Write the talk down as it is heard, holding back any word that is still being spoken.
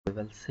We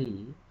will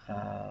see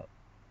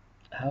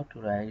how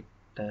to write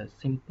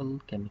simple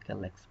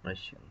chemical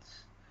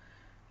expressions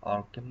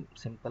or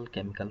simple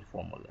chemical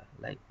formula.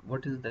 Like,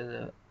 what is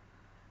the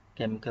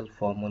chemical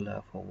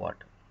formula for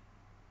water?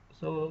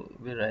 So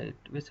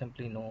we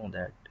simply know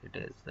that it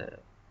is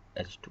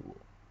H2O.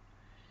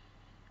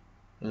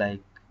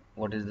 Like,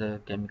 what is the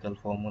chemical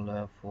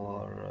formula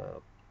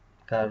for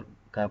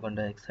carbon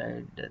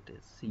dioxide? That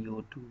is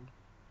CO2.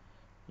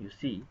 You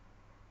see,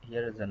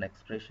 here is an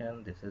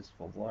expression. This is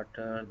for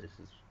water, this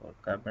is for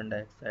carbon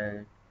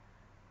dioxide,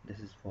 this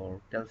is for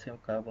calcium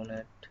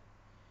carbonate.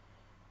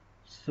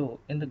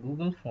 So in the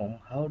Google form,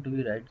 how do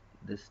we write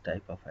this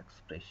type of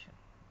expression?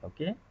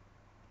 Okay,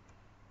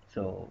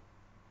 so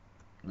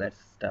let's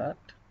start.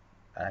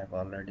 I have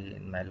already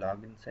in my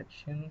login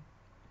section,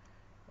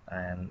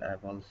 and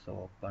I've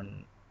also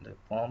opened the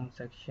form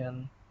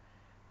section.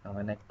 Now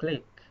when I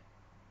click,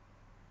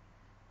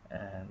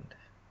 and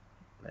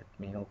let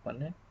me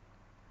open it,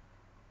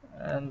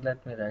 and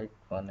let me write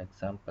one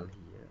example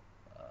here.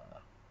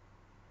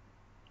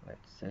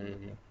 Let's say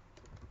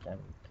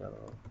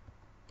chemical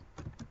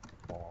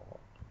formula.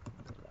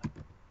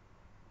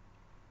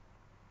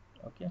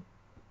 Okay,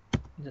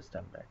 just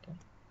I'm writing.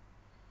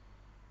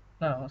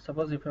 Now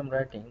suppose if I'm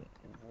writing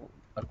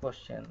a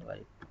question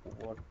like,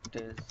 what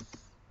is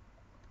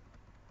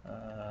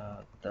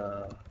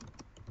the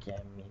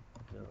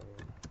chemical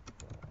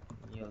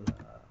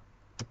formula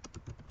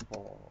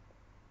for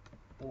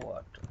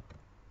water?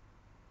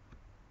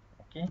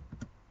 Okay,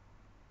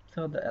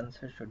 so the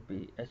answer should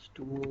be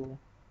H2O.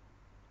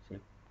 So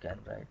you can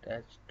write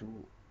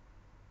H2O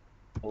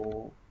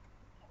or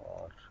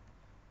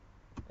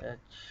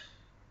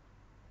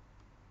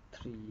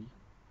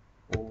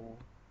H3O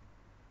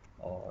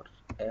or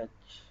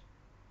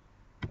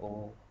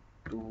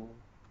HO2,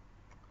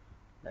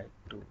 like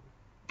 2HO.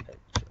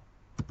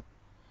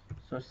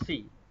 So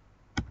see,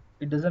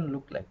 it doesn't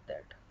look like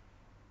that.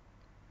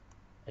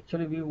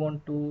 Actually we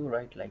want to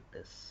write like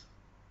this.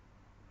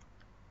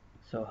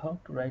 So how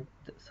to write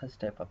such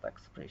type of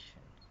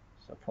expressions?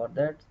 So for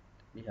that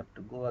we have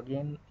to go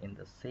again in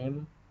the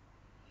same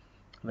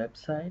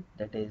website,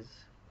 that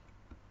is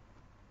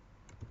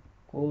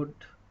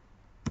code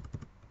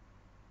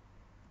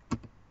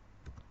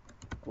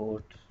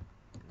code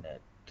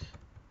net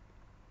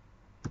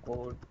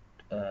code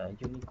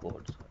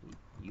unicode, sorry,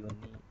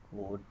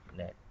 unicode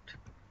net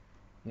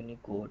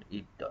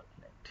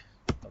unicodeit.net.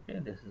 Okay,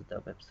 this is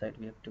the website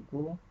we have to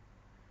go.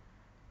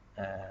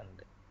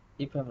 And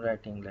if I'm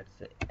writing, let's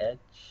say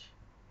H,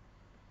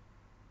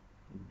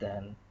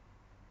 then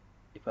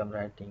if I'm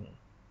writing,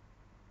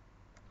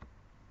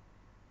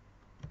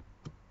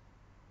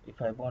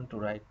 if I want to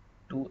write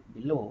 2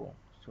 below,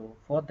 so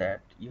for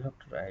that you have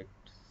to write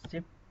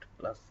shift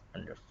plus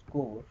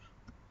underscore,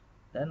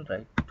 then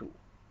write 2.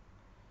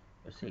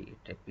 You see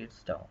it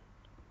appears down.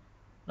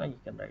 Now you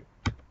can write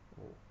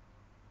O.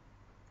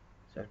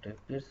 So it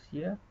appears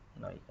here.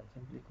 Now you can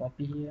simply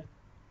copy here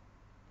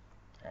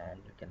and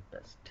you can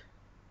paste.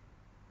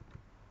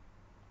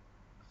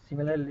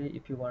 Similarly,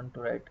 if you want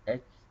to write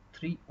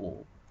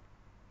H3O,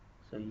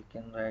 so you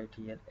can write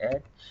here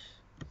H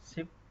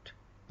shift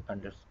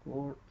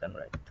underscore, then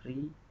write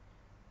 3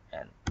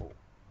 and O.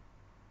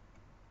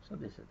 So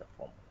this is the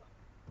formula.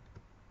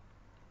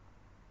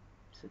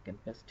 So you can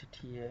paste it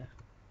here.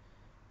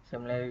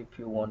 Similarly, if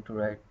you want to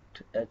write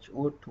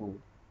HO2,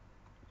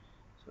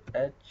 so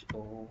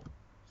HO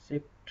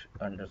shift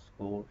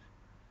underscore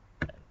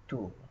and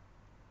 2.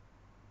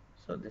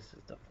 So this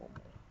is the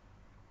formula.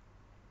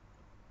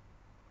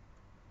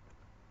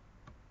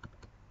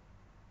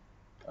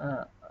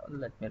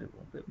 Let me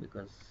remove it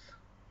because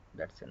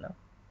that's enough,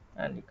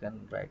 and you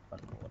can write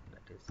one more,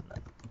 that is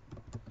none.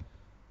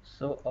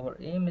 So our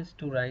aim is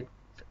to write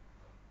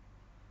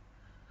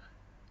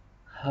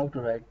how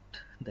to write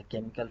the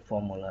chemical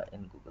formula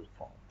in Google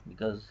form,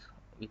 because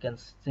we can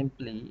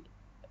simply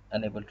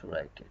unable to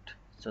write it.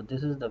 So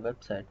this is the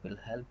website will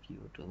help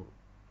you to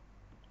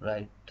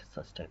write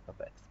such type of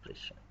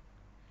expression.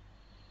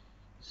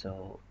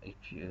 So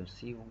if you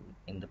see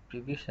in the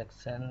previous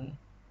section,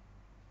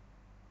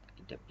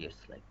 it appears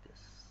like this.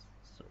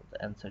 So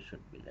the answer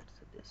should be, let's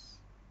say, this.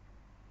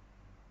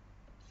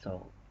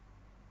 So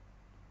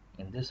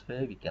in this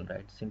way we can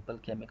write simple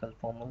chemical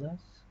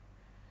formulas.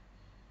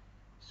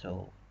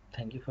 So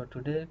thank you for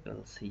today.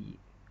 We'll see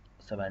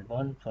some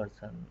advanced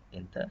version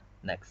in the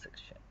next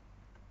section.